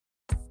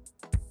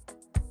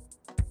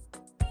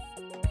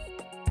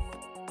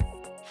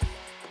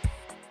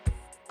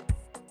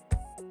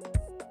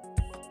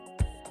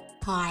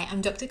Hi, I'm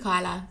Dr.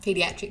 Kyla,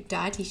 paediatric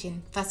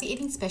dietitian, fussy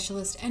eating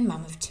specialist, and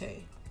mum of two.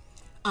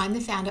 I'm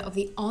the founder of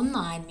the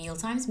online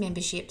Mealtimes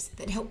memberships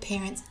that help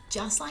parents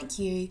just like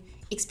you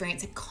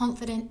experience a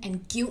confident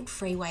and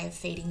guilt-free way of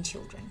feeding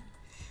children.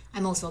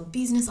 I'm also a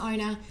business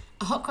owner,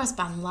 a hot cross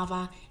bun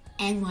lover,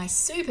 and my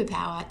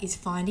superpower is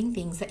finding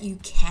things that you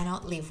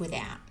cannot live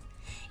without.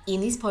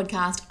 In this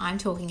podcast, I'm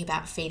talking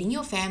about feeding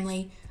your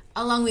family,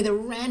 along with a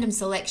random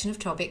selection of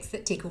topics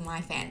that tickle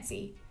my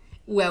fancy.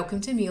 Welcome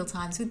to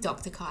Mealtimes with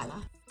Dr.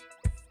 Kyla.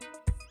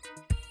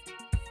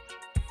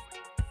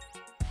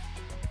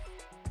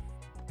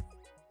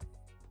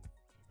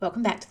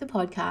 Welcome back to the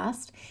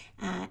podcast.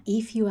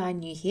 If you are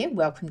new here,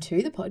 welcome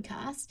to the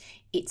podcast.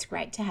 It's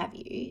great to have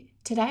you.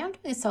 Today I'm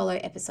doing a solo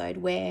episode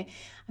where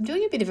I'm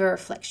doing a bit of a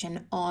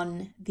reflection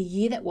on the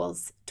year that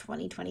was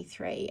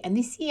 2023. And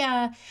this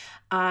year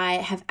I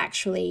have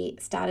actually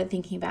started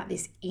thinking about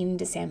this in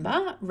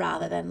December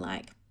rather than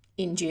like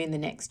in June the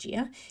next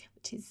year,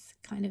 which is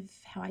kind of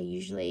how I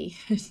usually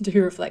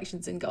do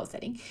reflections and goal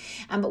setting.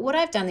 But what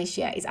I've done this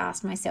year is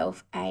asked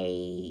myself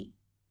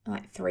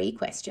three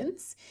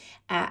questions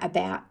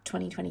about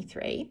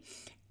 2023,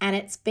 and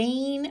it's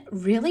been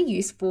really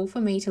useful for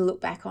me to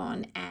look back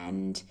on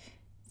and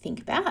think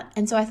about.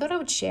 And so I thought I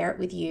would share it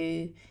with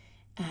you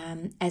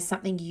as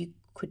something you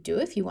could do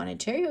if you wanted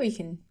to, or you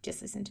can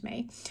just listen to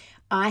me.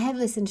 I have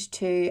listened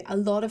to a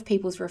lot of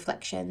people's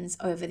reflections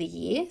over the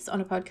years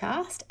on a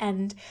podcast,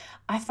 and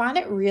I find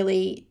it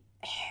really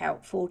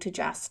helpful to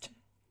just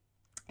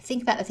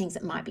think about the things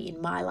that might be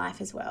in my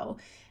life as well.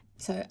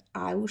 So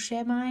I will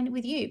share mine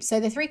with you. So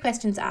the three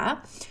questions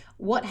are,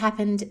 what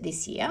happened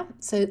this year?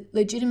 So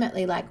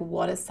legitimately,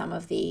 what are some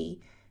of the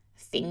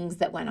things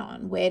that went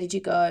on? Where did you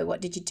go?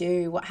 What did you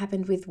do? What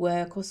happened with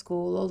work or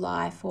school or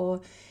life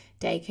or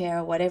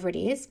daycare or whatever it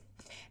is?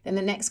 Then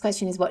the next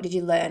question is, what did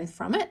you learn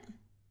from it?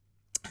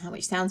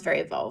 Which sounds very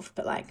evolved,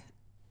 but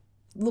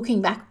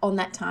looking back on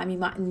that time, you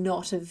might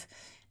not have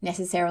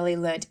necessarily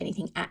learnt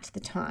anything at the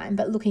time,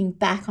 but looking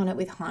back on it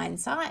with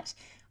hindsight,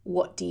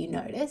 what do you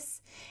notice?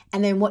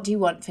 And then what do you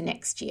want for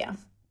next year?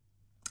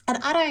 And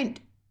I don't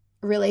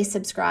really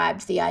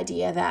subscribe to the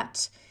idea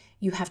that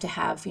you have to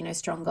have,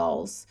 strong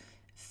goals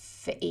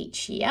for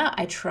each year.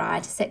 I try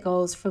to set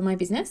goals for my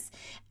business.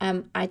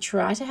 I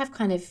try to have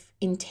kind of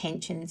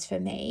intentions for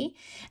me.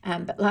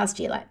 But last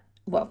year,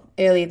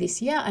 earlier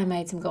this year, I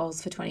made some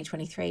goals for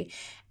 2023,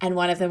 and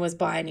one of them was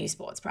buy a new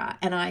sports bra,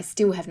 and I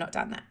still have not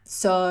done that.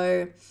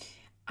 So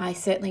I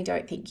certainly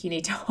don't think you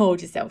need to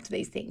hold yourself to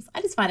these things.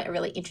 I just find it a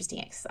really interesting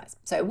exercise.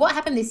 So what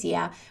happened this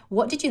year?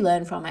 What did you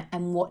learn from it?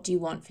 And what do you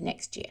want for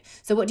next year?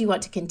 So what do you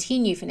want to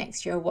continue for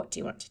next year? Or what do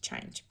you want to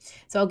change?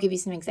 So I'll give you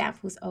some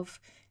examples of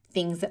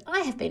things that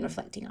I have been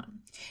reflecting on.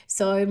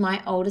 So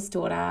my oldest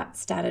daughter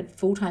started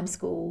full-time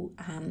school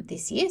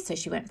this year. So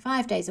she went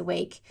 5 days a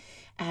week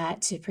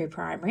to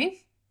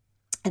pre-primary.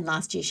 And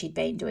last year she'd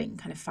been doing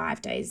kind of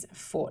 5 days a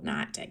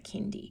fortnight at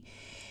kindy.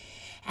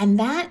 And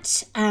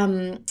that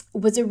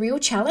was a real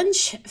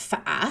challenge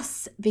for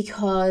us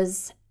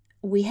because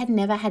we had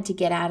never had to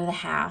get out of the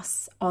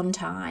house on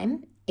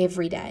time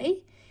every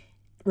day,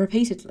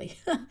 repeatedly.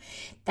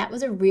 That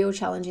was a real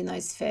challenge in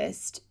those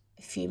first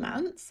few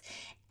months.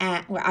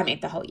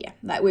 The whole year.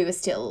 We were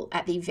still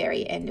at the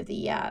very end of the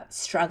year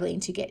struggling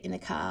to get in the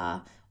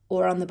car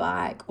or on the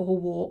bike or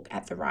walk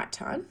at the right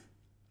time.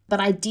 But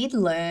I did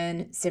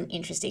learn some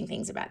interesting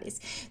things about this.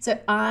 So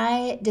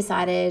I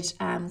decided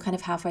kind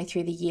of halfway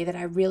through the year that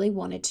I really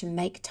wanted to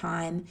make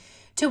time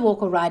to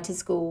walk or ride to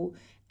school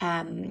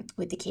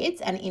with the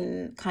kids. And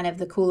in kind of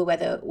the cooler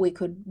weather, we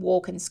could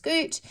walk and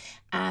scoot.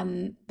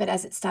 But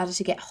as it started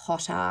to get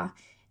hotter,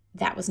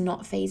 that was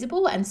not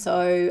feasible. And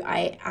so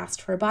I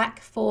asked for a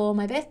bike for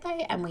my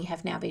birthday, and we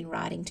have now been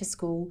riding to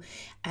school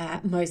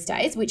most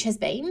days, which has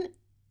been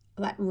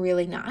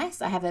really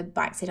nice. I have a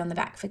bike seat on the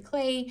back for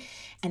Clee,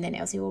 and then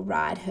Elsie will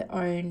ride her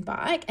own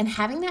bike. And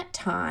having that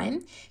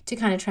time to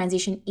kind of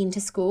transition into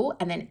school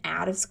and then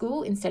out of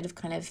school instead of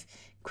kind of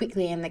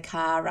quickly in the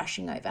car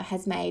rushing over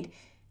has made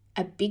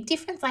a big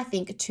difference, I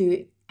think,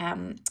 to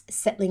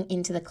settling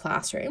into the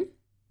classroom.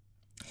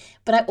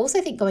 But I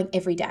also think going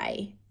every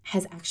day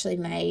has actually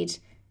made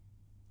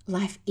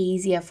life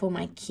easier for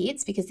my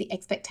kids, because the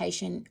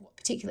expectation,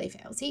 particularly for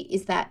Elsie,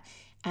 is that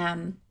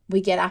we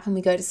get up and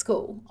we go to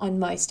school on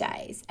most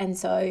days. And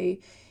so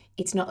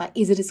it's not like,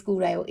 is it a school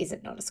day or is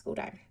it not a school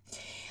day?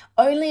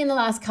 Only in the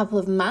last couple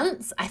of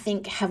months, I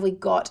think, have we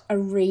got a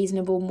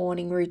reasonable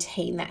morning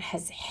routine that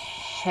has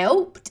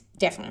helped.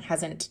 Definitely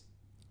hasn't.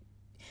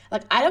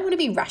 I don't want to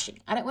be rushing.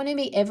 I don't want to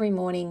be every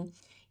morning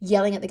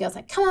yelling at the girls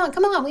come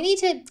on, we need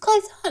to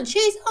clothes on,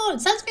 shoes on,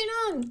 sunscreen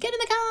on, get in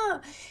the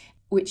car,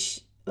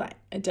 which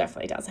it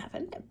definitely does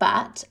happen.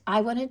 But I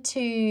wanted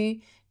to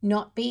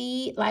not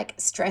be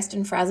stressed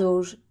and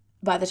frazzled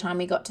by the time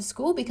we got to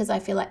school, because I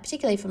feel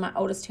particularly for my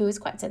oldest, who is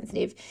quite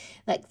sensitive,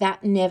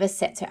 that never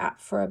sets her up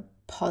for a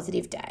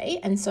positive day.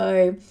 And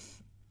so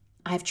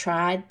I've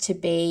tried to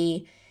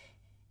be,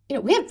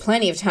 we have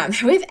plenty of time.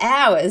 We have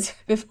hours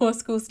before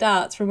school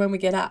starts from when we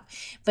get up.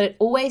 But it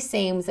always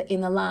seems that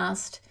in the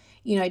last,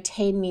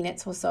 10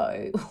 minutes or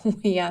so,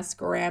 we are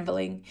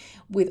scrambling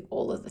with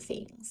all of the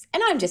things.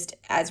 And I'm just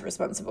as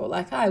responsible.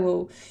 Like, I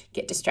will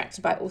get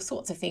distracted by all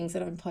sorts of things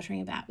that I'm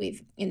pottering about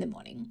with in the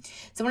morning.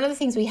 So one of the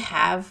things we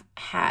have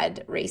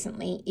had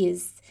recently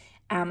is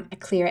a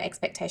clearer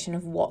expectation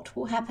of what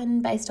will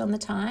happen based on the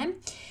time.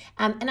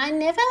 And I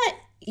never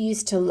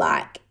used to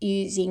like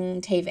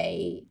using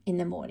TV in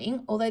the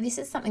morning, although this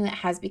is something that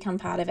has become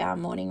part of our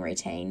morning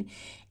routine.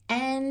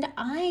 And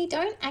I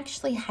don't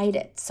actually hate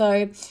it.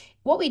 So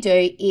what we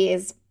do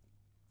is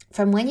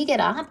from when you get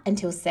up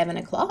until 7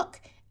 o'clock,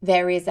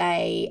 there is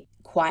a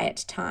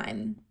quiet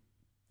time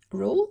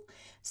rule.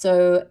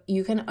 So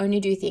you can only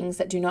do things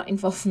that do not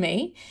involve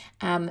me,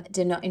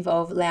 do not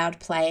involve loud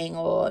playing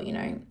or,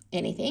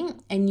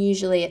 anything. And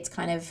usually it's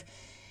kind of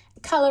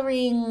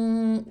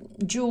colouring,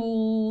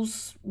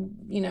 jewels,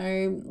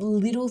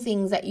 little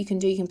things that you can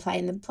do. You can play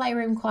in the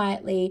playroom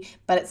quietly,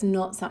 but it's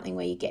not something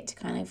where you get to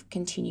kind of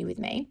continue with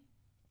me.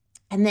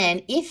 And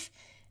then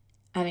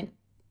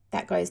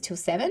that goes till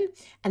 7,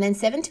 and then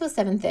 7 till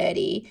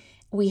 7:30,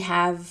 we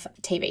have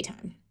TV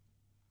time.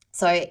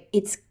 So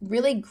it's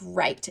really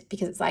great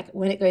because it's like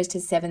when it goes to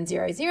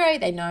 7:00,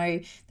 they know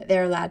that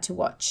they're allowed to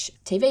watch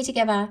TV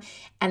together.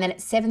 And then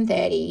at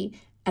 7:30,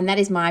 and that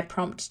is my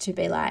prompt to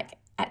be like,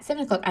 at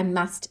 7 o'clock, I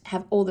must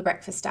have all the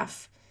breakfast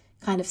stuff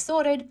kind of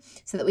sorted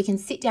so that we can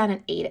sit down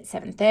and eat at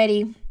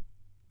 7:30.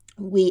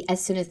 As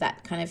soon as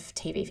that kind of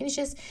TV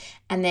finishes,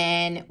 and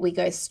then we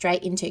go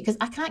straight into, because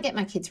I can't get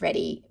my kids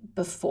ready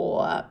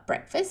before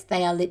breakfast.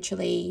 They are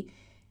literally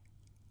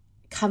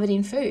covered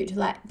in food,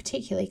 like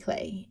particularly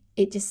Clee.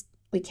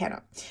 We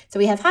cannot. So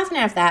we have half an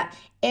hour of that.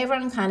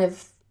 Everyone kind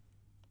of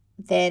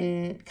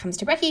then comes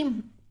to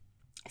brekkie,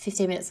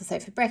 15 minutes or so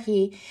for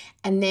brekkie,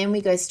 and then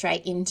we go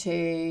straight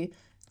into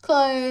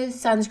clothes,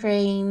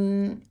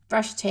 sunscreen,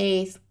 brush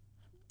teeth,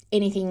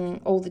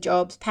 anything, all the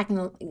jobs,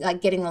 packing,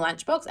 like getting the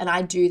lunchbox. And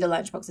I do the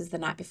lunchboxes the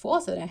night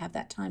before so that I have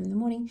that time in the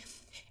morning.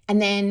 And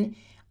then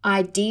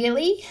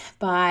ideally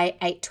by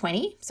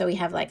 8:20, so we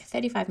have like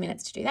 35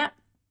 minutes to do that.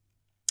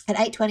 At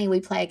 8:20,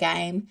 we play a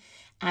game.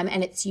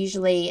 And it's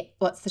usually,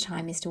 what's the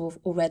time, Mr. Wolf,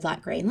 or red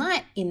light, green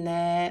light in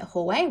the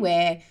hallway,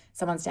 where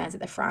someone stands at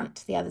the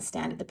front, the others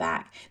stand at the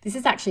back. This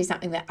is actually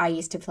something that I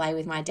used to play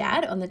with my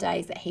dad on the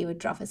days that he would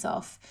drop us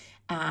off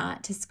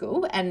to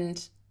school,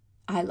 and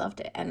I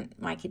loved it, and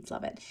my kids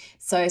love it.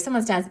 So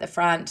someone stands at the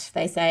front,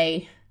 they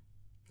say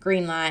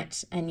green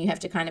light, and you have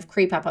to kind of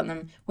creep up on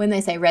them. When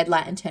they say red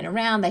light and turn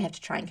around, they have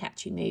to try and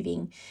catch you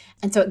moving.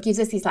 And so it gives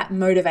us this like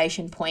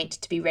motivation point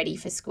to be ready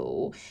for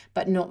school,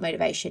 but not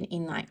motivation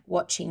in like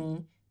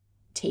watching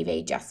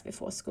TV just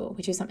before school,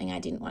 which is something I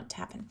didn't want to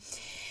happen.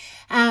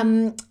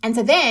 And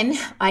so then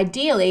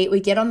ideally we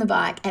get on the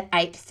bike at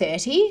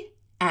 8:30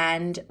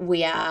 and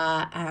we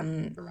are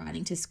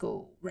riding to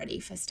school, ready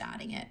for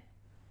starting it.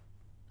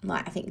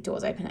 Like, I think the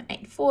doors open at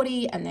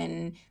 8:40 and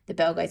then the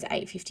bell goes at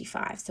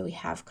 8:55. So we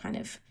have kind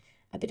of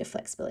a bit of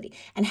flexibility.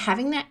 And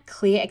having that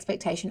clear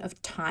expectation of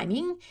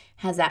timing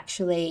has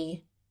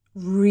actually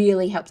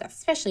really helped us,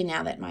 especially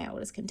now that my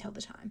oldest can tell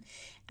the time.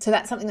 So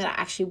that's something that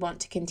I actually want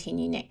to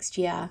continue next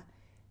year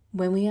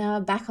when we are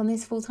back on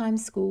this full-time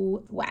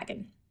school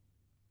wagon.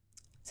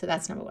 So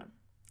that's number one.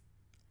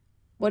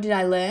 What did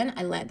I learn?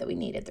 I learned that we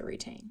needed the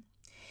routine.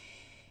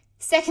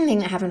 Second thing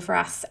that happened for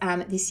us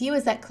this year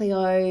was that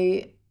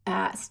Cleo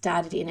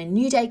started in a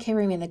new daycare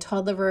room in the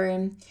toddler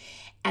room,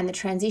 and the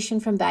transition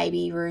from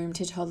baby room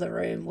to toddler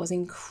room was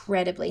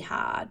incredibly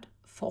hard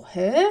for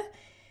her.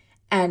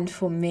 And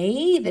for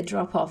me, the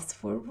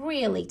drop-offs were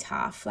really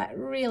tough, like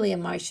really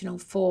emotional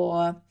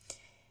still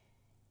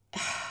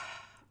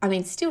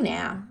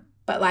now,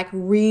 but like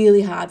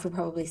really hard for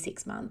probably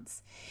 6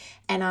 months.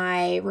 And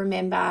I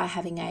remember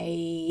having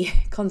a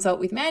consult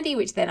with Mandy,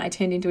 which then I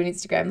turned into an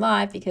Instagram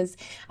live, because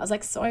I was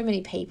like, so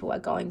many people are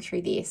going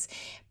through this.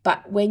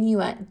 But when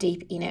you are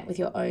deep in it with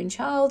your own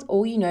child,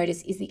 all you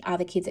notice is the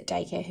other kids at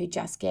daycare who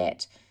just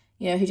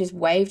who just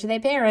wave to their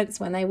parents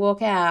when they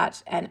walk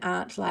out and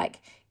aren't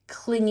like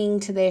clinging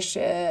to their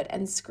shirt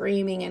and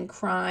screaming and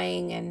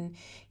crying and,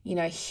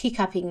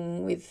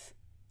 hiccuping with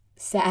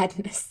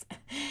sadness.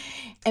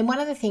 And one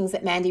of the things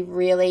that Mandy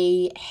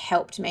really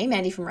helped me,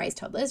 Mandy from Raised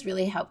Toddlers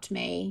really helped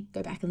me,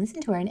 go back and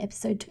listen to her in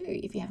episode 2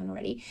 if you haven't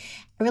already,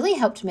 really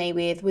helped me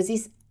with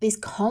was this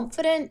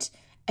confident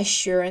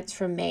assurance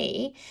from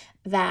me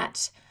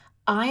that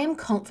I am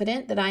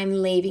confident that I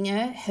am leaving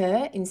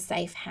her in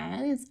safe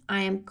hands.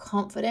 I am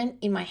confident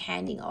in my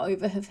handing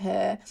over of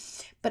her,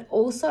 but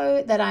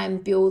also that I am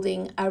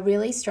building a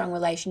really strong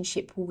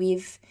relationship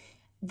with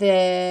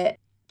the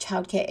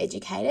childcare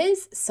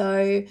educators.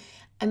 So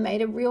I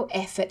made a real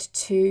effort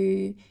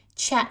to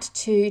chat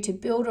to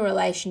build a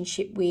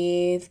relationship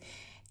with,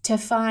 to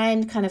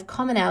find kind of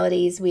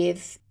commonalities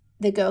with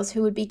the girls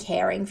who would be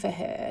caring for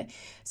her,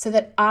 so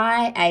that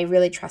I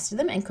really trusted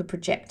them and could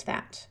project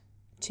that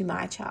to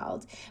my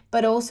child,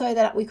 but also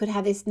that we could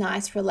have this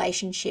nice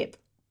relationship.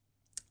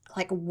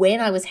 Like when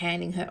I was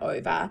handing her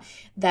over,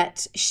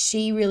 that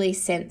she really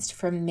sensed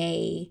from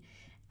me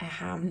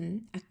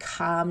a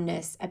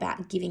calmness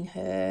about giving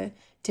her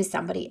to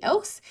somebody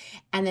else.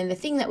 And then the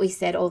thing that we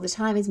said all the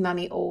time is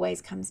mummy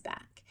always comes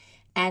back.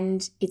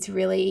 And it's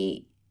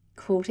really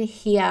cool to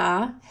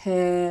hear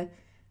her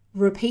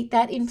repeat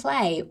that in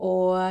play,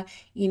 or,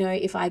 you know,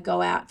 if I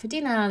go out for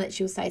dinner, that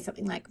she'll say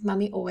something like,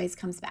 mummy always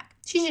comes back.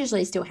 She's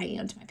usually still hanging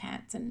onto my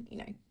pants and, you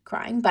know,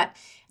 crying, but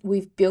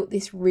we've built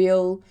this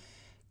real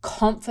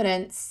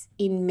confidence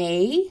in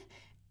me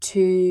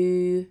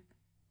to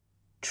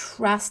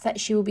trust that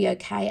she will be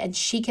okay, and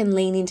she can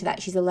lean into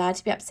that. She's allowed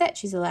to be upset.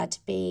 She's allowed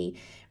to be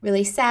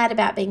really sad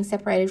about being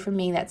separated from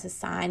me. That's a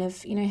sign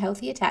of, you know,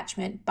 healthy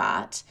attachment,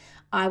 but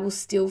I will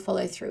still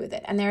follow through with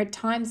it. And there are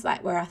times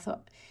like where I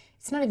thought,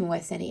 it's not even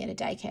worth sending it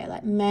to daycare.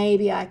 Like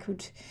maybe I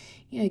could,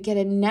 you know, get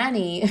a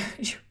nanny,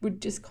 which would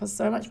just cost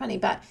so much money.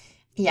 But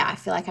yeah, I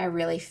feel like I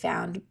really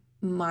found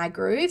my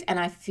groove, and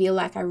I feel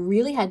like I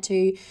really had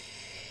to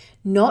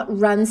not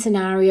run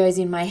scenarios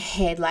in my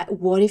head. Like,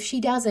 what if she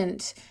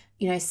doesn't,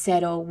 you know,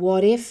 settle?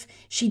 What if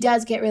she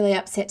does get really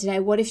upset today?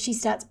 What if she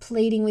starts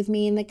pleading with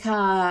me in the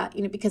car?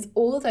 You know, because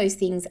all of those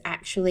things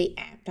actually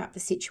amped up the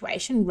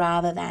situation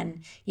rather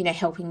than, you know,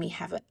 helping me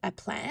have a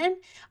plan.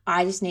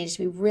 I just needed to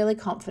be really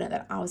confident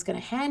that I was going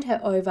to hand her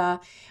over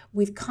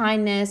with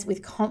kindness,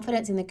 with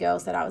confidence in the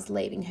girls that I was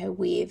leaving her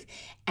with,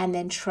 and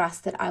then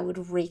trust that I would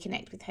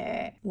reconnect with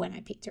her when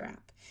I picked her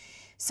up.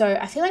 So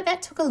I feel like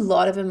that took a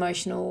lot of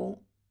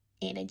emotional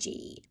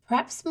energy,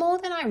 perhaps more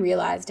than I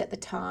realized at the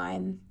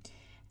time.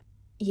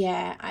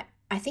 Yeah,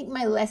 I think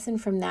my lesson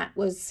from that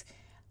was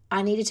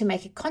I needed to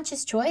make a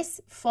conscious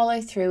choice,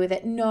 follow through with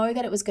it, know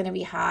that it was going to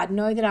be hard,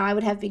 know that I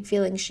would have big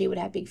feelings, she would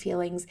have big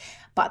feelings,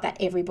 but that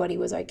everybody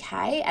was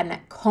okay. And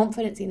that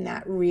confidence in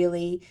that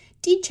really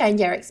did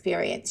change our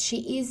experience.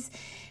 She is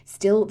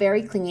still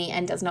very clingy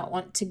and does not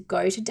want to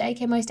go to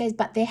daycare most days,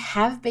 but there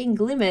have been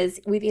glimmers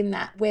within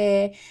that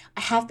where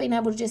I have been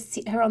able to just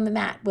sit her on the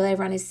mat while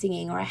everyone is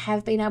singing, or I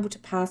have been able to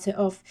pass her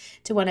off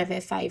to one of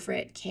her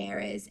favourite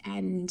carers,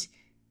 and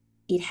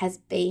it has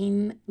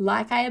been,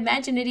 like I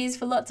imagine it is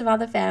for lots of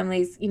other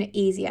families, you know,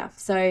 easier.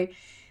 So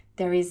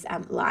there is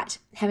light.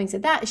 Having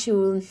said that, she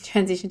will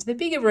transition to the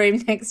bigger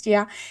room next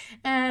year,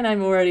 and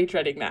I'm already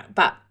dreading that.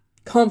 But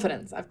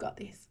confidence, I've got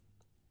this.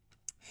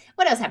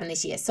 What else happened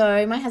this year?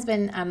 So my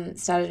husband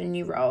started a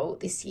new role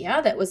this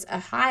year that was a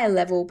higher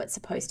level but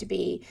supposed to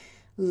be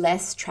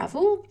less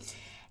travel.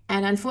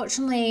 And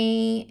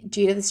unfortunately,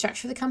 due to the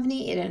structure of the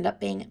company, it ended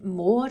up being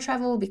more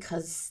travel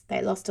because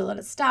they lost a lot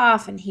of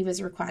staff and he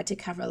was required to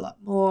cover a lot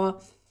more.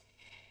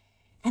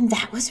 And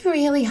that was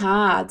really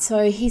hard.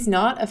 So he's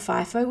not a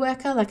FIFO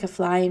worker, like a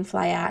fly in,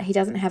 fly out. He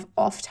doesn't have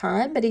off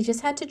time, but he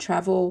just had to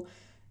travel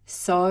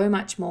so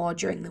much more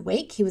during the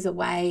week. He was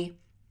away,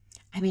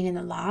 in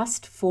the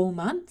last 4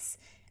 months,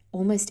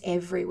 almost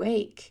every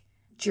week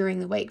during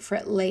the week for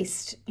at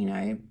least,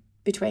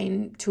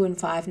 between 2 and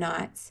 5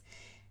 nights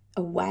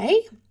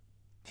away.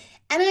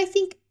 And I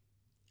think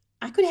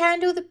I could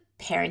handle the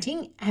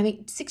parenting. Having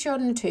a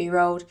 6-year-old and a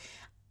 2-year-old,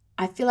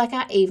 I feel like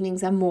our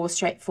evenings are more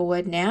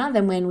straightforward now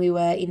than when we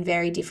were in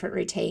very different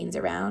routines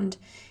around,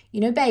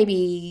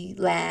 baby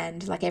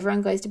land. Like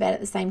everyone goes to bed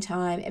at the same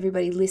time.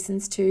 Everybody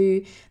listens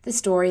to the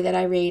story that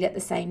I read at the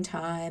same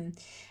time.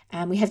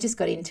 We have just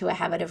got into a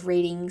habit of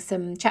reading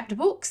some chapter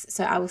books.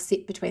 So I will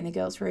sit between the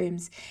girls'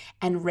 rooms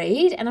and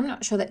read. And I'm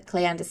not sure that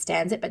Claire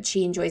understands it, but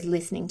she enjoys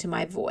listening to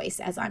my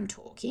voice as I'm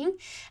talking.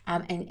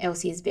 And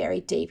Elsie is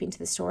very deep into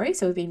the story.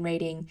 So we've been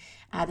reading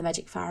The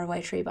Magic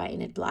Faraway Tree by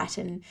Enid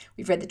Blyton.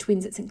 We've read The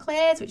Twins at St.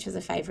 Clair's, which was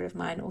a favourite of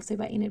mine, also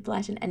by Enid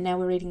Blyton. And now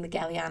we're reading The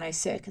Galliano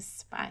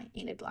Circus by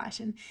Enid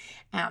Blyton.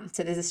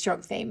 So there's a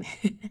strong theme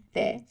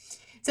there.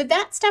 So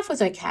that stuff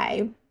was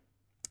okay.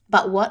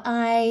 But what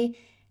I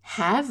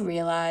have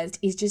realized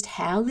is just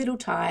how little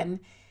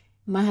time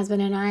my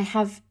husband and I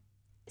have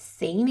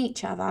seen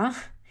each other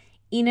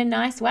in a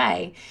nice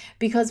way,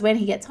 because when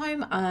he gets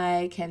home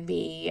I can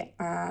be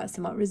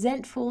somewhat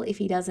resentful if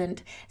he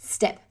doesn't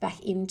step back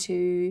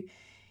into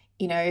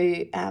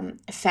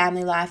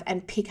family life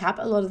and pick up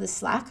a lot of the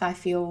slack. I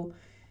feel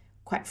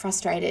quite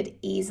frustrated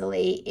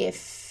easily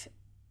if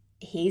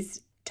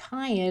he's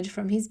tired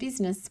from his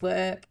business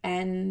work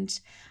and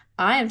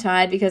I am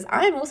tired because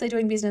I'm also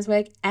doing business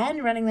work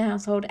and running the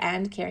household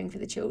and caring for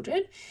the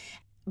children.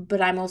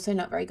 But I'm also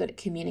not very good at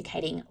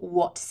communicating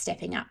what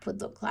stepping up would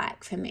look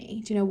like for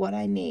me. Do you know what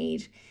I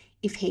need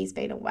if he's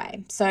been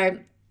away? So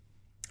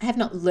I have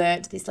not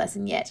learnt this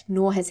lesson yet,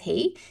 nor has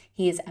he.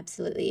 He is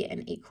absolutely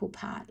an equal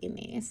part in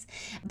this.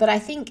 But I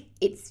think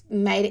it's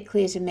made it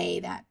clear to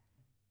me that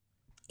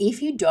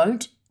if you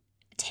don't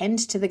tend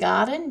to the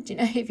garden,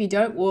 if you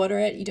don't water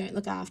it, you don't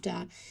look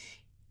after,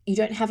 you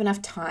don't have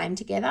enough time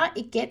together,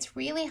 it gets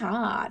really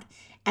hard.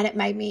 And it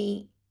made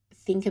me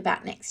think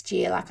about next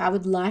year. Like I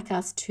would like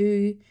us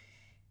to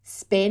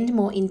spend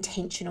more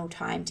intentional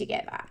time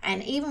together.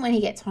 And even when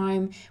he gets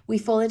home, we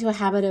fall into a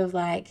habit of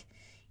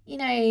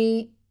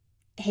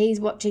he's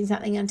watching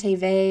something on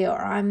TV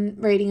or I'm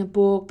reading a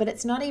book, but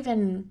it's not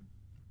even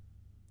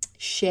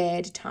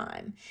shared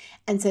time.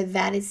 And so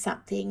that is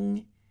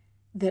something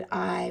that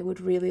I would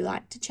really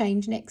like to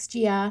change next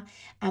year.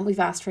 And we've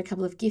asked for a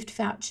couple of gift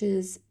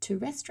vouchers to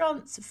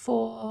restaurants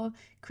for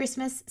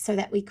Christmas so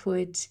that we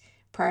could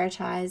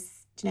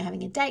prioritize,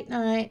 having a date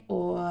night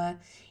or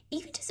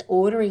even just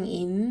ordering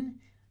in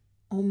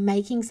or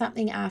making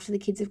something after the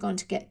kids have gone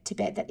to get to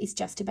bed that is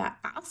just about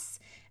us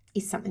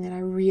is something that I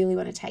really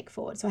want to take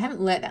forward. So I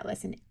haven't learnt that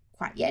lesson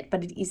quite yet,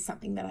 but it is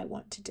something that I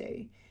want to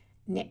do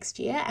next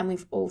year. And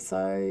he's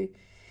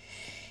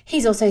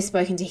also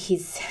spoken to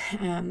his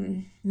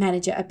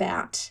manager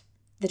about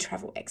the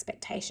travel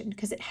expectation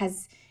because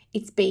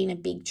it's been a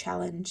big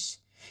challenge.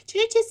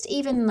 Just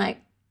even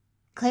like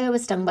Claire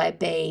was stung by a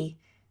bee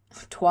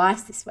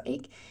twice this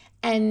week,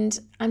 and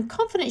I'm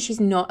confident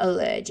she's not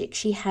allergic.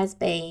 She has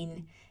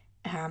been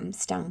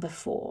stung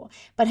before,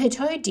 but her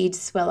toe did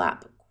swell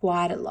up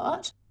quite a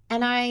lot.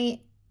 And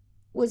I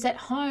was at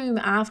home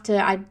after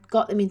I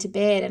got them into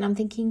bed and I'm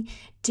thinking,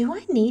 do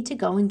I need to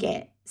go and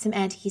get some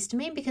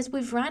antihistamine because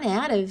we've run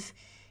out of,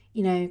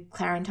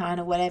 Clarentine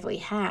or whatever we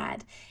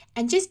had,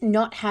 and just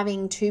not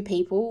having two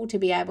people to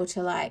be able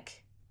to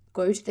like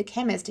go to the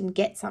chemist and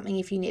get something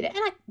if you need it. And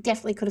I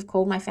definitely could have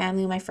called my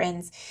family or my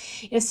friends.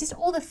 It's just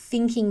all the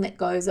thinking that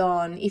goes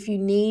on. If you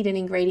need an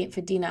ingredient for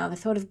dinner, the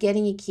thought of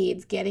getting your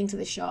kids, getting to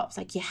the shops,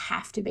 like you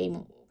have to be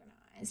more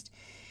organized.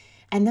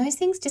 And those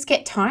things just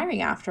get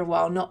tiring after a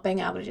while, not being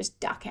able to just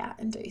duck out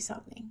and do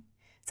something.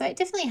 So it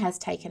definitely has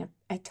taken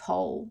a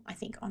toll, I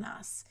think, on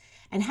us.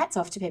 And hats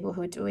off to people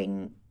who are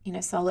doing,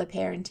 solo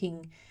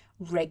parenting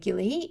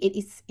regularly.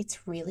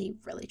 It's really,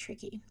 really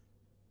tricky.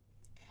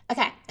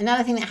 Okay,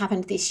 another thing that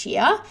happened this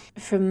year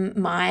from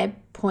my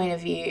point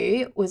of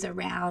view was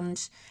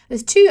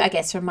there's two, I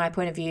guess, from my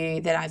point of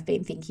view that I've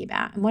been thinking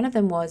about. And one of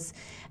them was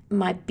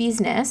my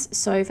business.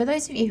 So for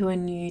those of you who are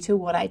new to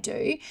what I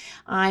do,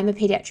 I'm a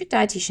pediatric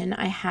dietitian.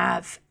 I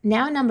have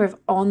now a number of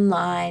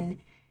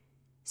online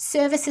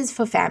services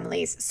for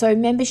families. So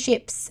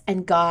memberships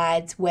and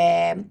guides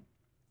where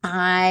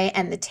I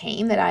and the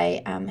team that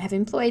I have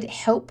employed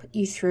help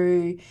you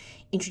through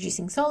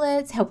introducing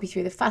solids, help you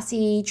through the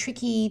fussy,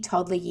 tricky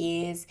toddler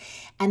years,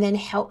 and then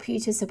help you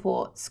to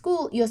support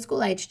your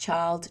school-age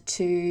child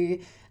to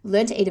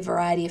learn to eat a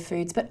variety of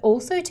foods, but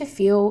also to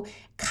feel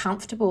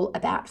comfortable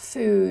about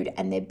food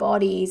and their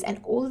bodies and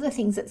all of the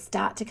things that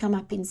start to come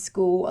up in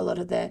school, a lot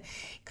of the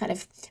kind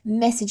of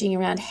messaging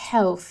around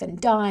health and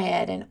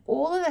diet and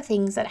all of the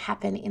things that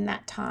happen in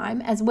that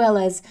time, as well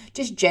as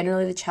just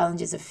generally the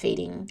challenges of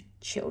feeding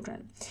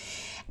children.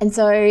 And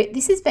so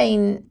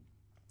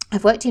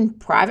I've worked in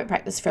private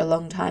practice for a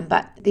long time,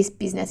 but this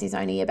business is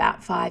only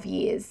about 5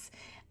 years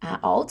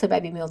old. So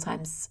Baby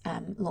Mealtimes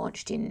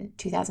launched in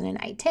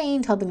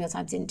 2018, Toddler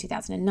Mealtimes in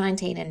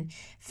 2019, and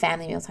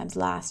Family Mealtimes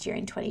last year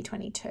in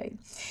 2022.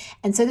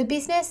 And so the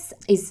business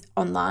is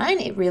online.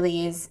 It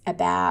really is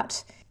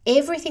about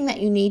everything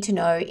that you need to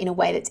know in a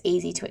way that's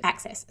easy to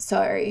access.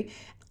 So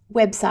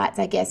websites,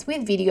 I guess,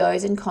 with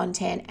videos and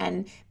content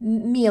and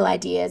meal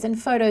ideas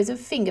and photos of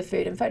finger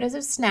food and photos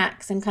of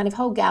snacks and kind of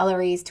whole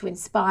galleries to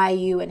inspire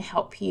you and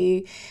help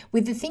you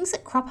with the things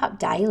that crop up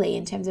daily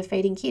in terms of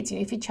feeding kids.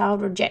 If your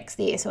child rejects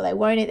this or they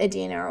won't eat their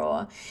dinner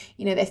or,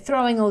 they're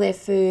throwing all their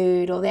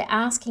food or they're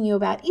asking you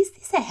about, is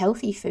this a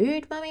healthy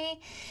food,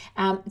 mummy?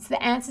 It's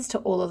the answers to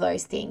all of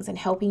those things and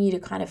helping you to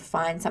kind of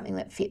find something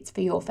that fits for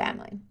your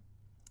family.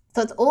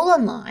 So it's all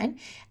online,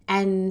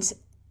 and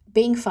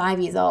being 5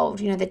 years old,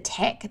 the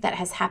tech that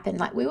has happened,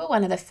 like we were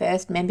one of the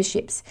first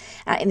memberships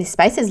in this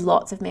space. There's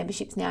lots of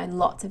memberships now in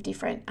lots of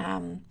different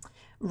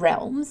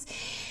realms,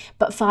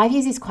 but 5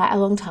 years is quite a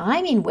long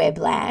time in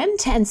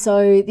webland. And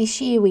so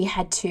this year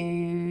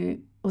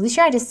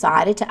I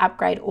decided to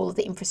upgrade all of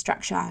the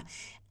infrastructure,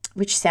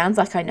 which sounds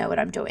like I know what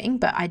I'm doing,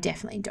 but I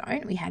definitely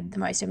don't. We had the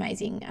most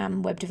amazing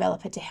web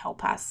developer to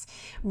help us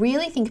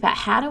really think about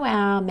how do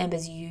our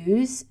members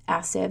use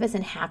our service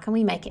and how can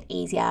we make it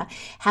easier?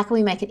 How can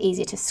we make it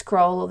easier to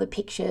scroll all the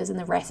pictures and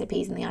the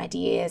recipes and the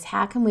ideas?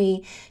 How can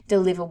we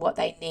deliver what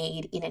they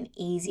need in an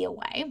easier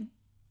way?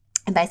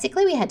 And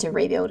basically we had to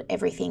rebuild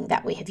everything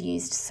that we have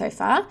used so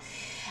far,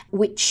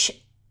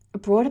 which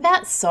brought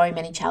about so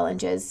many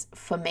challenges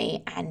for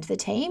me and the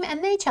team,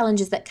 and they're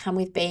challenges that come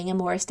with being a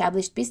more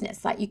established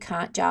business. Like you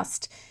can't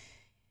just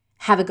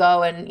have a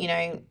go and,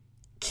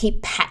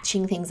 keep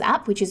patching things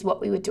up, which is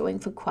what we were doing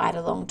for quite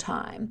a long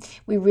time.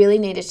 We really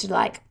needed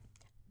to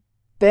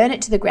burn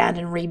it to the ground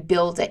and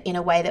rebuild it in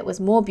a way that was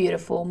more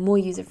beautiful, more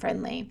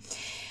user-friendly.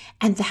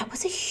 And that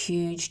was a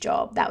huge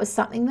job. That was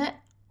something that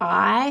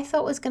I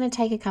thought was going to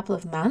take a couple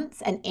of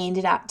months and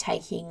ended up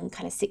taking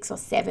kind of 6 or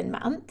 7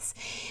 months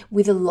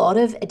with a lot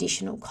of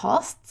additional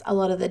costs. A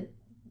lot of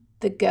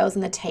the girls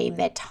in the team,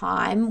 their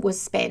time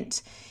was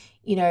spent,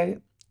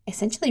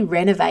 essentially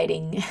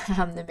renovating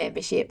the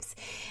memberships.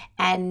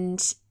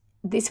 And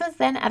this was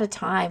then at a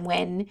time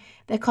when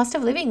the cost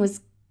of living was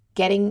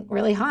getting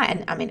really high.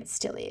 And I mean, it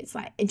still is.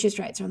 Like interest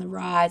rates are on the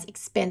rise,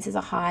 expenses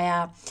are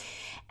higher.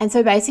 And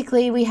so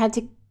basically we had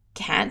to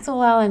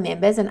cancel our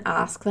members and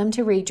ask them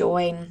to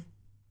rejoin.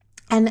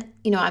 And,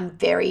 I'm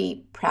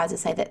very proud to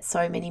say that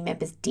so many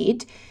members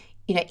did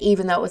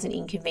even though it was an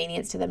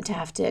inconvenience to them to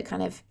have to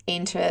kind of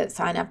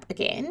sign up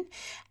again,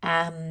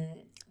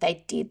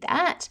 they did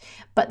that.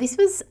 But this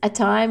was a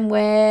time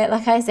where,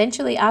 like, I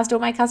essentially asked all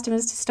my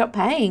customers to stop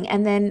paying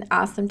and then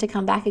asked them to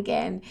come back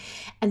again.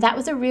 And that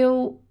was a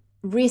real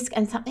risk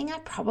and something I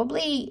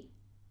probably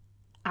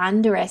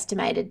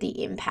underestimated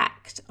the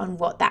impact on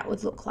what that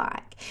would look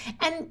like.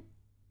 And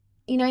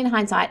in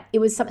hindsight, it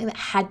was something that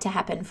had to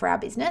happen for our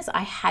business.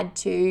 I had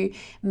to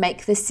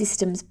make the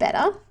systems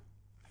better.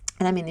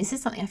 And I mean, this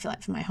is something I feel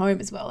like for my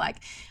home as well. Like,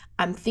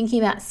 I'm thinking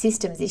about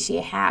systems this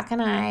year. How can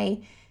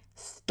I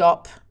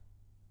stop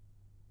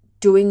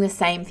doing the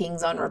same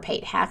things on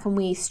repeat? How can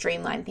we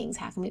streamline things?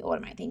 How can we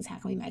automate things? How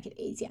can we make it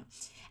easier?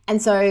 And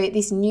so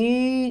this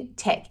new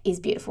tech is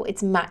beautiful.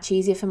 It's much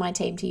easier for my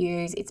team to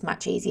use. It's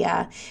much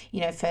easier,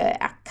 for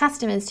our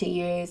customers to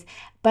use.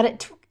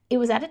 But it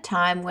was at a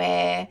time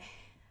where,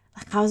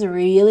 like, I was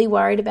really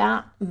worried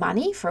about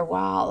money for a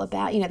while,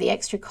 about, the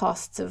extra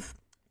costs of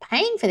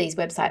paying for these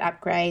website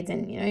upgrades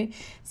and,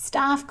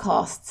 staff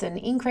costs and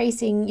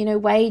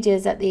increasing,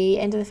 wages at the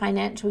end of the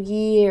financial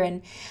year.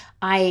 And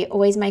I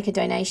always make a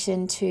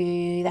donation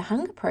to the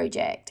Hunger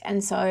Project.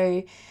 And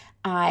so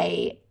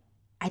I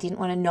didn't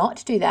want to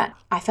not do that.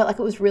 I felt like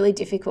it was really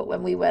difficult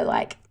when we were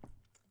like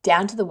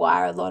down to the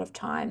wire a lot of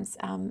times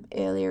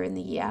earlier in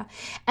the year.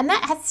 And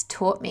that has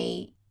taught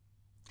me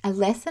a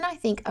lesson, I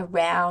think,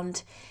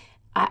 around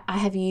I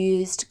have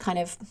used kind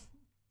of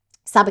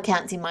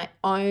sub-accounts in my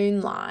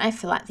own life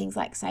for like things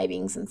like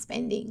savings and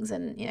spendings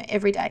and,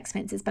 everyday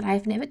expenses, but I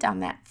have never done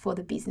that for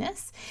the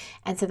business.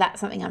 And so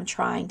that's something I'm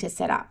trying to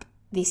set up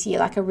this year,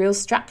 like a real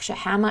structure.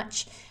 How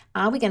much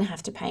are we going to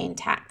have to pay in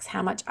tax?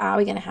 How much are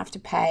we going to have to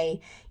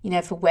pay,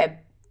 for web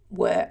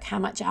work? How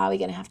much are we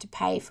going to have to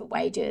pay for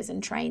wages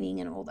and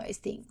training and all those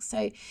things?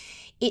 So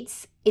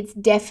it's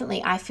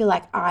definitely, I feel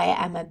like I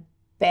am a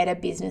better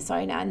business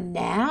owner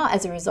now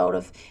as a result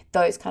of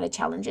those kind of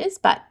challenges.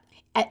 But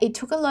it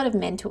took a lot of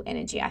mental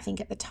energy, I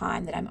think, at the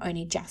time that I'm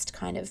only just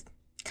kind of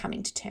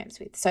coming to terms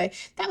with. So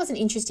that was an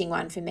interesting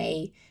one for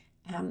me,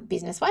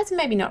 business-wise, and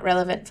maybe not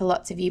relevant for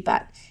lots of you,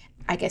 but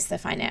I guess the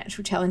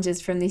financial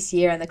challenges from this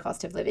year and the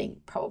cost of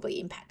living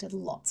probably impacted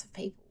lots of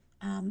people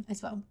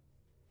as well.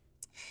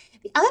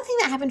 The other thing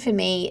that happened for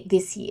me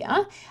this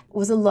year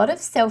was a lot of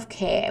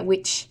self-care,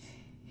 which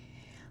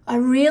I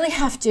really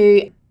have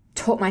to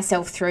talk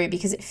myself through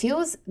because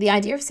the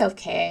idea of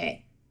self-care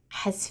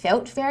has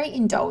felt very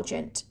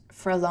indulgent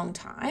for a long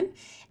time,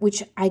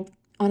 which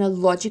on a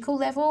logical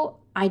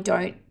level, I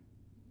don't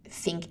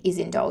think is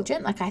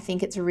indulgent. Like, I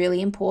think it's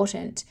really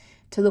important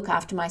to look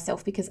after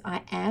myself because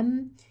I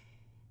am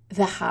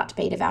the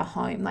heartbeat of our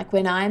home. Like,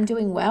 when I'm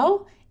doing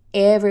well,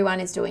 everyone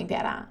is doing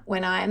better.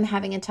 When I'm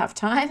having a tough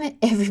time,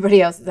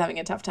 everybody else is having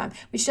a tough time,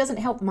 which doesn't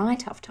help my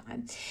tough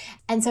time.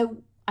 And so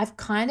I've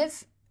kind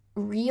of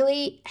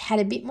really had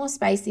a bit more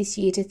space this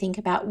year to think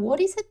about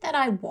what is it that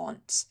I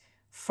want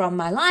from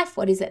my life?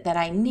 What is it that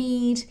I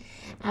need?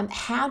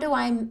 How do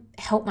I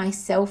help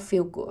myself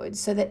feel good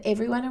so that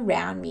everyone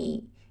around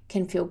me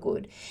can feel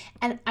good?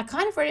 And I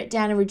kind of wrote it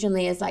down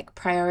originally as like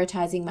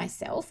prioritizing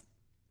myself,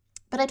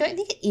 but I don't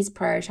think it is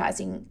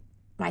prioritizing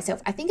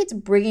myself. I think it's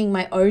bringing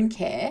my own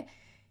care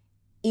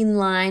in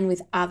line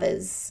with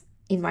others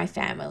in my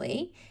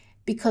family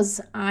because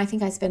I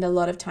think I spend a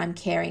lot of time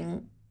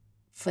caring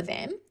for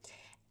them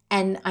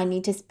and I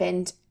need to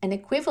spend an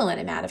equivalent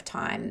amount of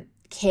time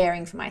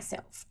caring for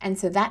myself. And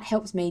so that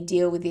helps me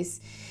deal with this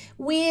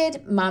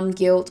weird mum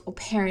guilt or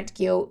parent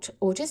guilt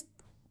or just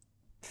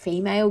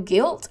female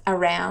guilt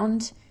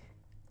around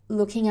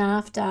looking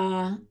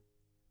after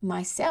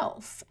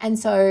myself. And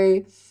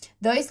so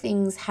those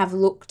things have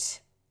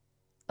looked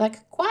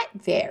like quite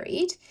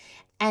varied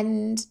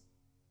and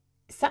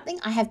something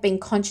I have been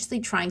consciously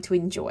trying to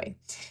enjoy.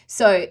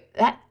 So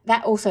that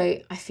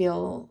also I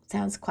feel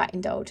sounds quite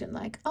indulgent,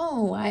 like,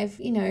 oh, I've,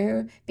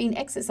 been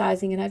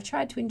exercising and I've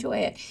tried to enjoy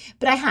it.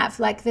 But I have,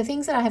 like, the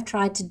things that I have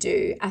tried to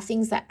do are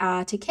things that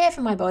are to care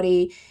for my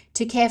body,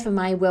 to care for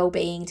my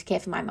well-being, to care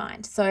for my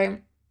mind. So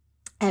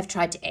I have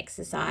tried to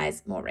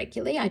exercise more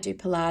regularly. I do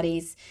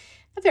Pilates,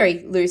 a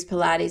very loose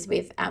Pilates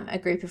with a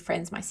group of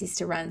friends. My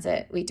sister runs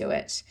it. We do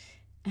it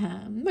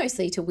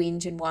mostly to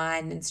whinge and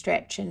whine and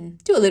stretch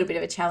and do a little bit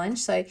of a challenge.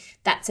 So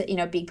that's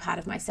a big part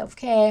of my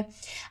self-care.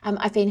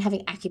 I've been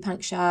having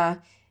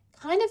acupuncture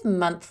kind of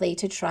monthly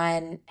to try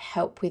and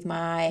help with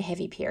my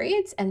heavy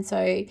periods. And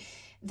so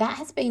that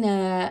has been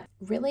a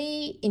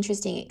really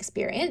interesting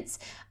experience.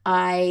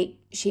 I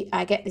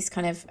get this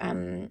kind of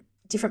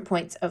different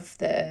points of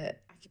the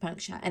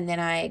acupuncture and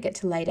then I get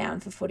to lay down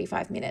for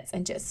 45 minutes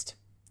and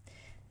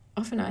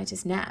often I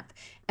just nap.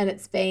 And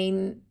it's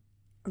been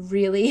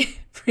really,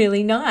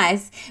 really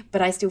nice,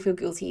 but I still feel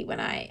guilty when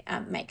I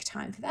make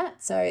time for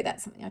that. So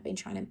that's something I've been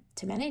trying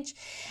to manage.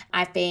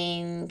 I've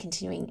been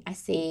continuing, I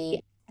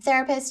see a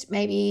therapist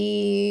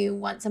maybe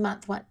once a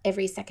month,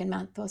 every second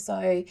month or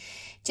so,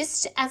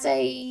 just as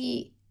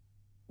a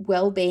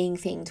well-being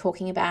thing,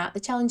 talking about the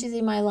challenges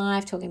in my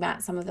life, talking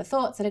about some of the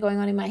thoughts that are going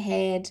on in my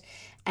head.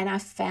 And I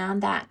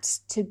found that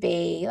to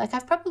be, like,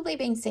 I've probably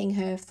been seeing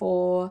her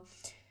for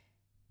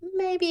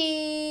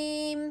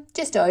maybe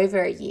just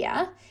over a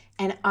year.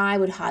 And I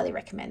would highly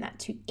recommend that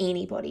to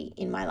anybody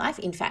in my life.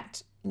 In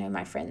fact,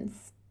 my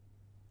friends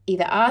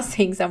either are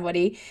seeing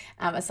somebody,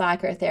 a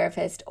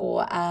psychotherapist,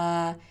 or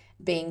are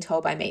being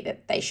told by me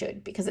that they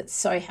should, because it's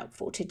so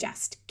helpful to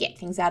just get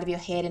things out of your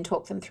head and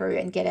talk them through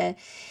and get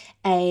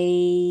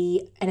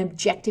an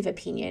objective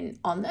opinion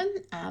on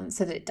them,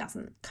 so that it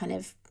doesn't kind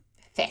of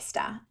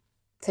fester.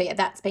 So yeah,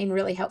 that's been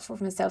really helpful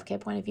from a self-care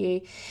point of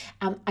view.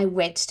 I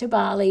went to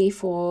Bali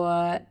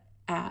for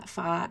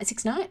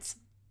 6 nights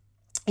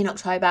in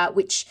October,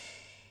 which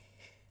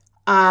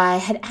I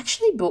had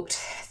actually booked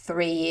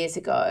 3 years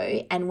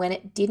ago. And when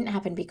it didn't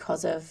happen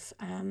because of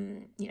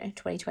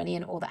 2020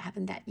 and all that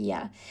happened that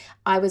year,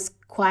 I was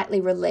quietly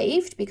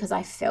relieved, because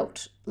I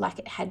felt like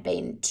it had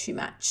been too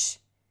much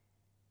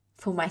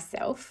for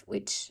myself,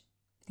 which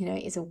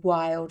is a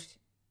wild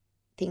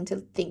thing to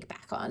think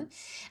back on.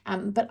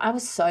 But I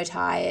was so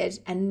tired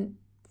and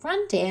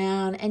run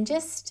down and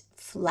just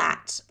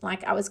flat.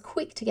 Like, I was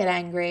quick to get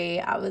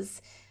angry. I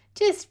was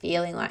just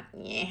feeling like,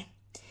 yeah.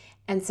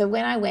 And so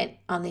when I went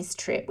on this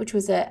trip, which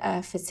was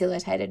a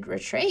facilitated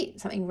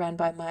retreat, something run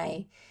by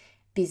my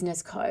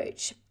business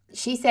coach,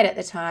 she said at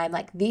the time,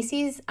 like, this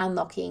is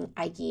unlocking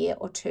a year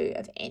or two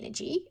of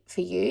energy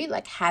for you,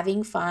 like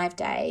having 5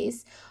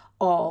 days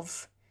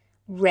of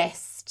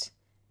rest,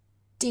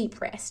 deep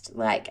rest,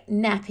 like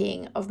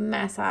napping, of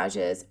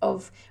massages,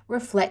 of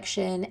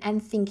reflection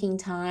and thinking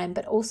time,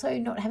 but also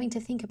not having to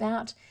think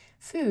about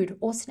food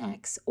or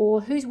snacks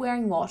or who's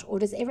wearing what, or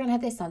does everyone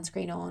have their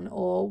sunscreen on,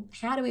 or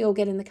how do we all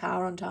get in the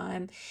car on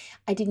time.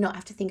 I did not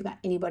have to think about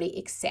anybody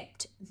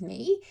except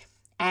me.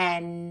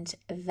 And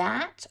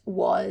that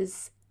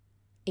was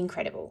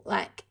incredible.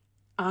 Like,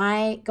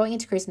 going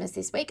into Christmas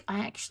this week, I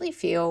actually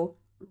feel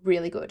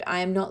really good. I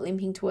am not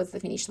limping towards the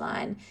finish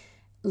line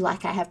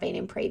like I have been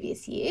in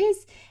previous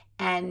years.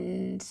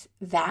 And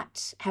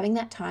that, having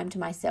that time to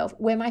myself,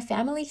 where my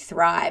family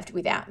thrived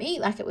without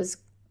me, like, it was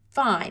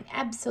fine,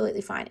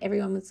 absolutely fine.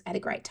 Everyone had a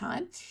great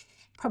time.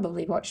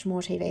 Probably watched more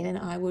TV than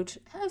I would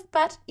have,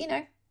 but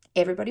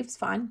everybody was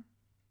fine.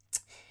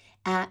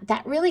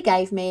 That really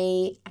gave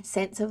me a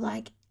sense of,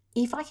 like,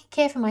 if I can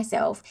care for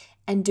myself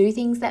and do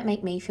things that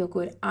make me feel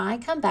good, I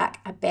come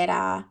back a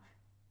better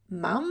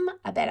mum,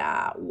 a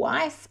better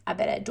wife, a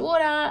better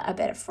daughter, a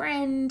better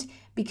friend,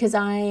 because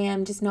I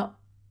am just not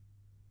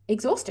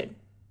exhausted,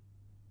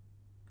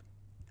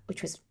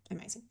 which was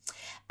amazing.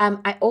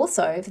 I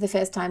also, for the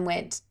first time,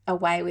 went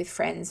away with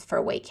friends for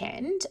a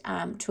weekend.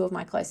 2 of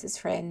my closest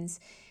friends,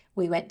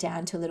 we went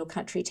down to a little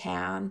country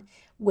town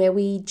where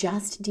we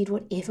just did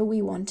whatever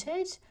we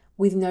wanted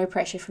with no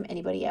pressure from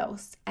anybody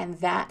else. And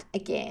that,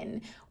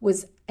 again,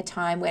 was a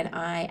time when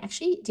I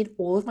actually did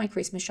all of my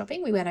Christmas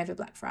shopping. We went over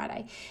Black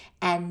Friday,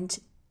 and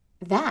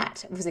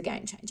that was a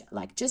game changer.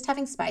 Like, just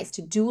having space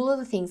to do all of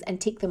the things and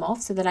tick them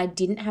off so that I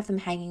didn't have them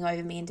hanging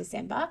over me in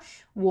December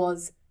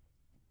was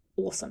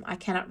awesome. I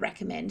cannot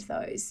recommend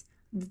those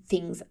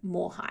things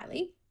more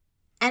highly.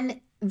 And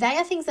they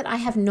are things that I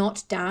have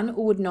not done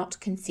or would not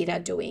consider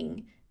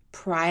doing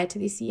prior to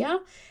this year.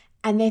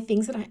 And they're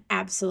things that I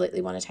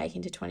absolutely want to take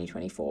into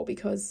 2024,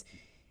 because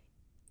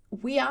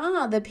we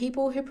are the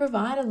people who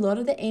provide a lot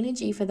of the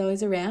energy for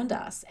those around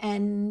us.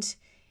 And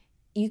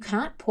you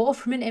can't pour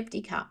from an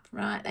empty cup,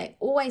 right? They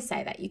always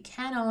say that. You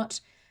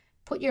cannot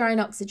put your own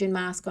oxygen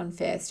mask on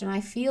first. And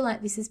I feel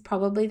like this is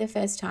probably the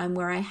first time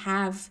where I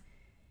have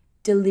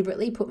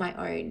deliberately put my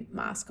own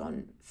mask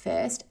on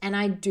first. And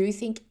I do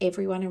think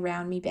everyone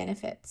around me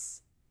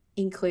benefits,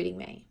 including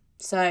me.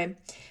 So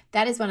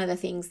that is one of the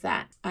things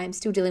that I'm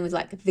still dealing with,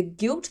 like the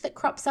guilt that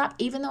crops up.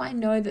 Even though I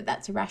know that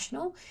that's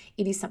irrational,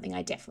 it is something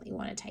I definitely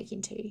want to take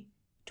into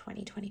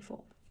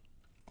 2024.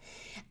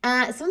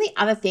 Some of the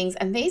other things,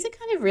 and these are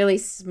kind of really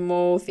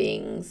small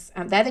things,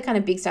 they're the kind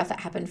of big stuff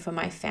that happened for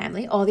my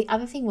family. Oh, the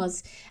other thing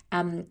was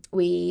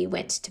we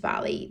went to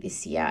Bali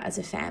this year as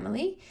a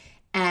family,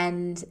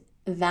 and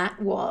that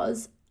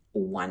was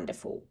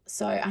wonderful.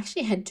 So I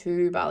actually had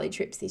 2 Bali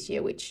trips this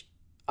year, which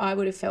I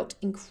would have felt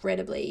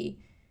incredibly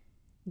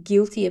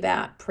guilty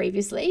about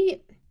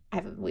previously. I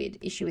have a weird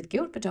issue with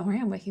guilt, but don't worry,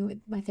 I'm working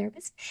with my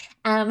therapist.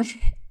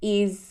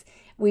 Is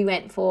we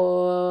went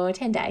for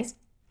 10 days,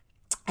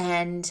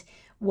 and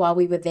while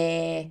we were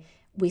there,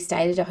 we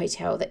stayed at a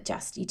hotel that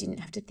just, you didn't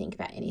have to think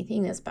about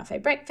anything. There was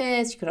buffet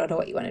breakfast, you could order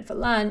what you wanted for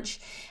lunch,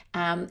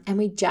 and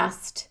we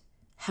just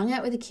hung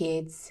out with the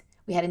kids.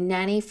 We had a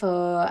nanny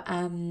for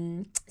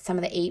some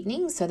of the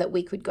evenings so that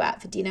we could go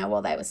out for dinner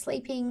while they were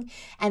sleeping,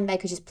 and they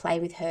could just play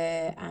with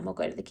her or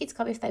go to the kids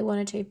club if they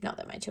wanted to. Not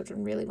that my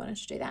children really wanted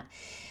to do that.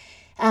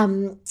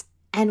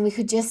 And we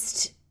could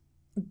just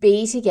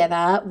be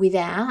together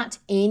without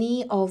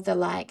any of the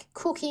like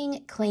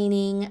cooking,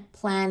 cleaning,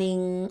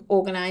 planning,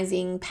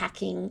 organizing,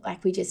 packing.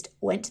 Like, we just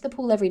went to the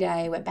pool every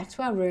day, went back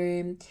to our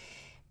room,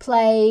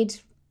 played,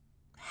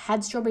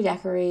 had strawberry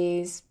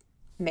daiquiris,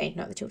 me,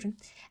 not the children,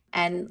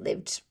 and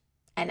lived.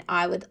 And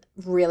I would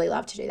really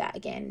love to do that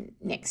again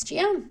next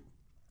year,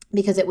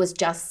 because it was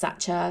just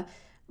such a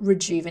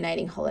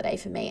rejuvenating holiday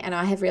for me. And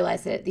I have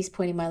realized that at this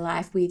point in my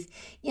life, with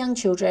young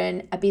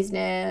children, a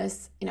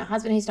business, a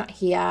husband who's not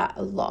here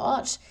a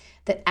lot,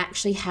 that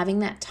actually having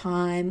that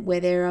time where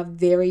there are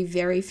very,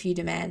 very few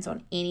demands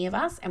on any of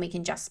us and we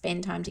can just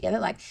spend time together.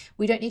 Like,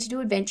 we don't need to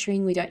do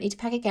adventuring. We don't need to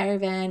pack a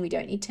caravan.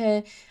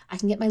 I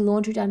can get my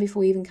laundry done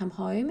before we even come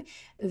home.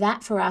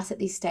 That for us at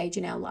this stage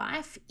in our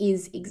life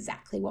is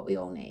exactly what we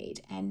all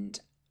need. And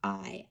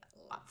I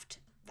loved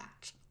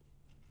that.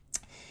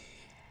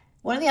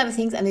 One of the other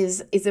things, and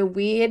is a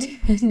weird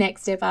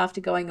next step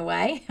after going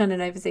away on an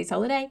overseas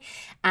holiday,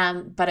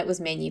 but it was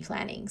menu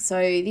planning.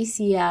 So this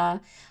year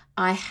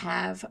I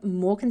have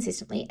more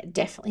consistently,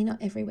 definitely not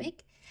every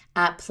week,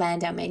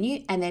 planned our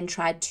menu and then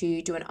tried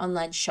to do an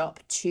online shop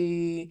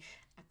to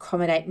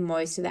accommodate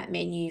most of that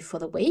menu for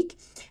the week.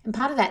 And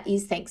part of that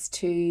is thanks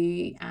to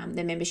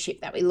the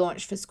membership that we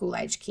launched for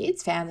school-age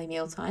kids, Family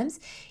Mealtimes.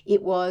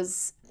 It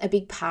was a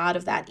big part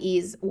of that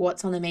is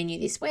what's on the menu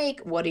this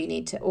week, what do you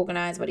need to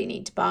organize, what do you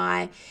need to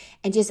buy,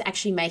 and just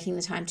actually making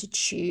the time to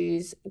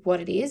choose what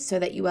it is so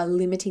that you are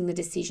limiting the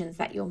decisions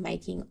that you're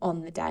making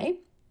on the day.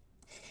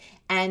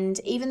 And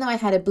even though I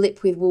had a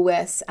blip with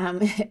Woolworths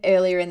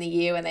earlier in the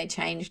year when they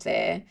changed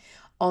their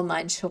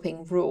online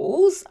shopping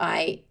rules,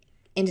 I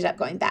ended up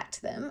going back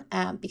to them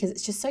because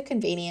it's just so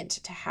convenient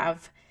to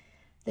have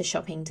the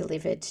shopping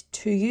delivered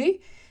to you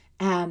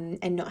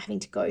and not having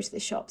to go to the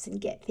shops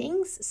and get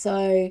things.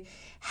 So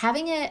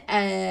having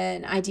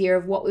an idea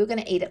of what we were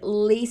going to eat at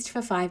least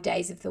for 5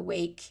 days of the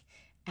week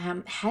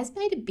has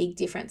made a big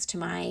difference to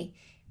my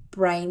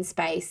brain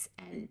space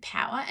and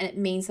power. And it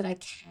means that I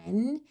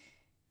can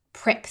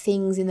prep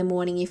things in the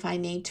morning if I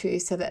need to,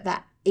 so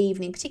that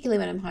evening, particularly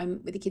when I'm home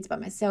with the kids by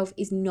myself,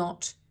 is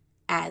not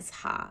as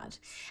hard.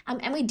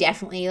 And we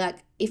definitely,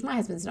 if my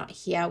husband's not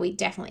here, we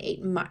definitely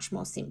eat much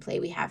more simply.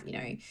 We have,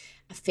 a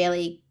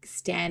fairly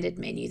standard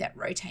menu that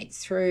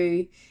rotates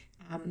through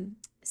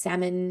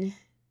salmon,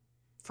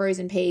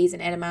 frozen peas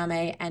and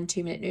edamame and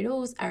 2-minute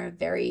noodles are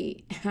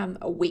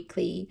a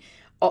weekly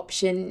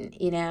option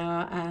in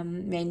our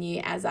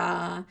menu, as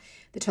are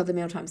the toddler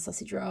mealtime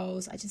sausage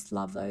rolls. I just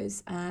love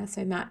those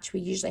so much. We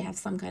usually have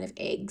some kind of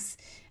eggs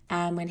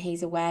when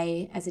he's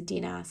away as a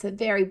dinner. So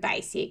very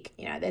basic,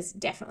 there's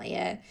definitely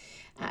a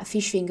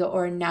fish finger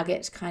or a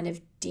nugget kind of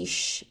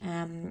dish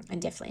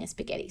and definitely a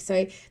spaghetti.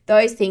 So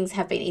those things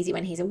have been easy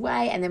when he's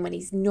away. And then when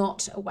he's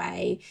not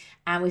away,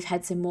 we've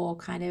had some more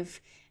kind of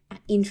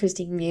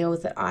interesting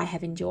meals that I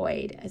have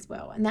enjoyed as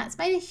well. And that's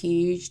made a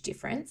huge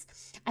difference.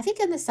 I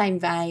think in the same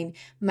vein,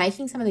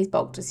 making some of these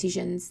bulk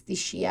decisions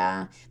this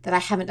year that I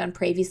haven't done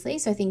previously.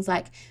 So things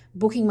like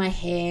booking my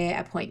hair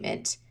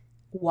appointment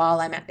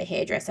while I'm at the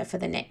hairdresser for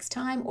the next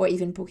time, or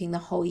even booking the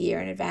whole year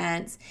in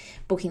advance,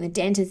 booking the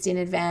dentist in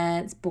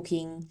advance,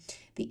 booking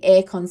the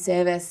aircon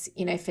service,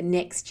 for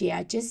next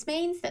year, just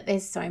means that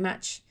there's so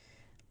much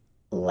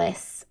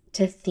less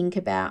to think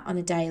about on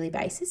a daily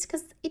basis,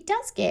 because it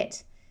does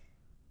get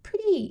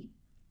pretty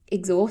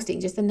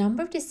exhausting, just the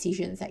number of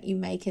decisions that you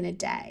make in a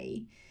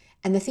day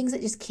and the things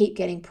that just keep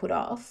getting put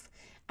off.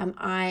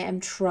 I am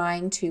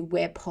trying to,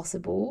 where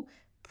possible,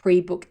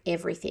 pre-book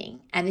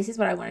everything. And this is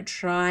what I want to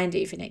try and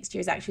do for next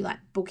year, is actually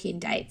book in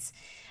dates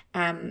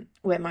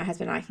where my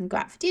husband and I can go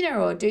out for dinner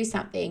or do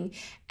something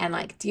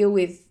and deal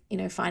with,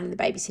 finding the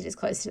babysitters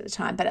closer to the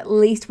time. But at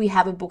least we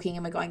have a booking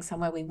and we're going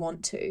somewhere we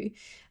want to,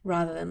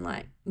 rather than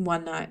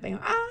one night being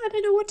I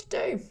don't know what to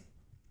do.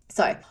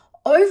 So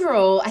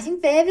overall, I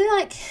think they're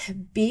the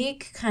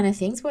big kind of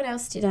things. What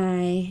else did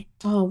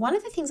one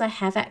of the things I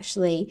have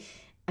actually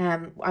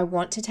I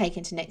want to take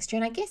into next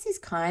year, and I guess this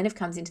kind of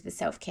comes into the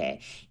self-care,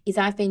 is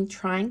I've been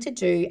trying to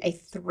do a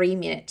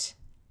 3-minute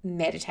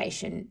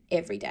meditation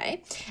every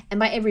day. And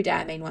by every day,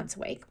 I mean once a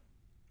week.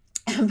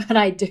 But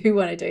I do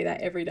want to do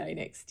that every day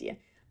next year,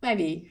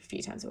 maybe a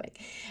few times a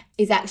week,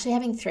 is actually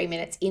having 3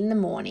 minutes in the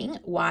morning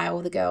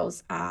while the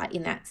girls are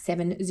in that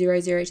 7:00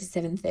 to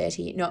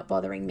 7:30, not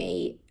bothering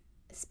me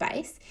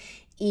space,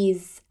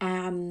 is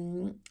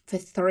for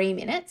 3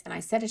 minutes. And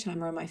I set a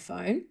timer on my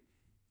phone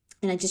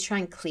and I just try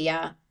and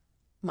clear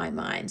my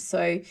mind.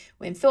 So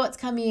when thoughts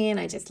come in,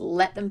 I just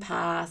let them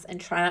pass and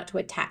try not to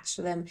attach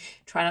to them,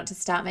 try not to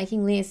start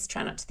making lists,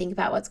 try not to think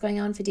about what's going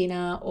on for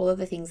dinner, all of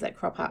the things that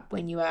crop up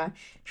when you are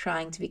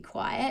trying to be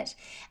quiet.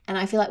 And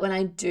I feel like when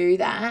I do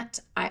that,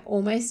 I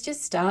almost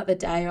just start the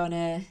day on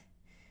a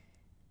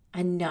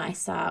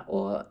nicer,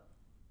 or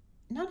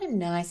not a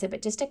nicer,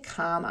 but just a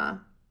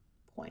calmer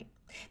point.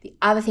 The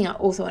other thing I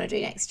also want to do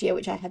next year,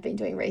 which I have been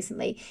doing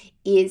recently,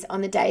 is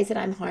on the days that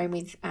I'm home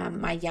with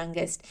my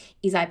youngest,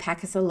 is I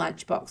pack us a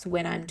lunchbox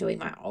when I'm doing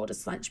my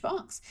oldest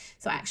lunchbox.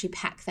 So I actually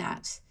pack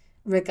that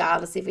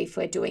regardless if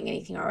we're doing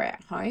anything or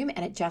at home.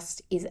 And it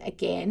just is,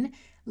 again,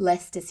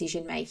 less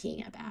decision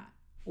making about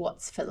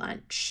what's for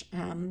lunch.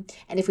 And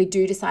if we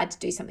do decide to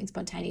do something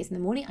spontaneous in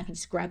the morning, I can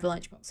just grab the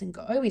lunchbox and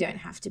go. We don't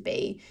have to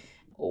be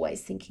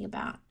always thinking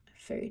about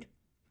food.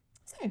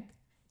 So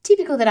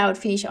typical that I would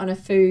finish on a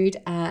food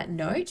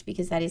note,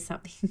 because that is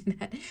something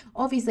that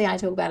obviously I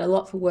talk about a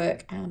lot for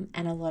work and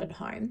a lot at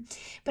home.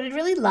 But I'd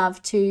really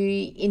love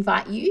to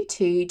invite you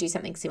to do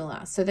something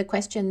similar. So the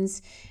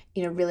questions,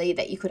 really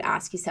that you could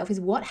ask yourself is,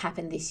 what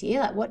happened this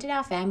year? Like, what did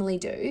our family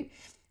do?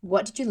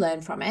 What did you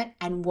learn from it?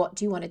 And what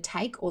do you want to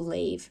take or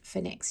leave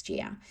for next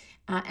year?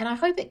 And I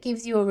hope it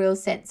gives you a real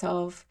sense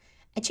of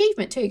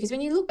achievement too, because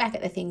when you look back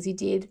at the things you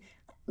did,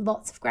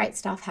 lots of great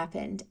stuff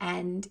happened,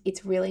 and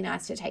it's really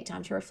nice to take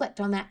time to reflect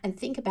on that and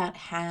think about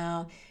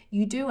how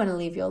you do want to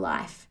live your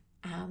life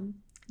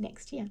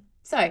next year.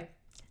 So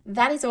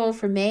that is all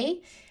from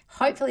me.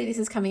 Hopefully this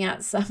is coming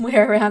out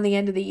somewhere around the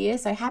end of the year.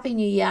 So Happy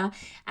New Year.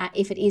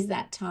 If it is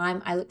that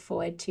time, I look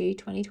forward to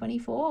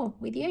 2024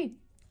 with you.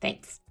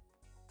 Thanks.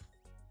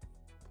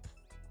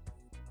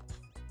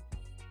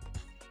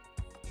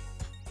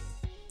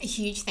 A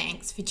huge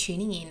thanks for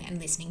tuning in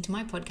and listening to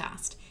my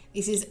podcast.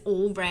 This is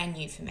all brand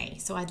new for me,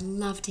 so I'd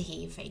love to hear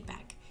your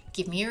feedback.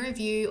 Give me a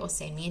review or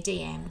send me a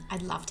DM.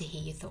 I'd love to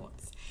hear your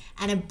thoughts.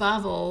 And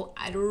above all,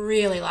 I'd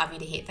really love you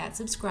to hit that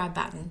subscribe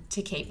button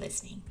to keep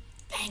listening.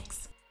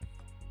 Thanks.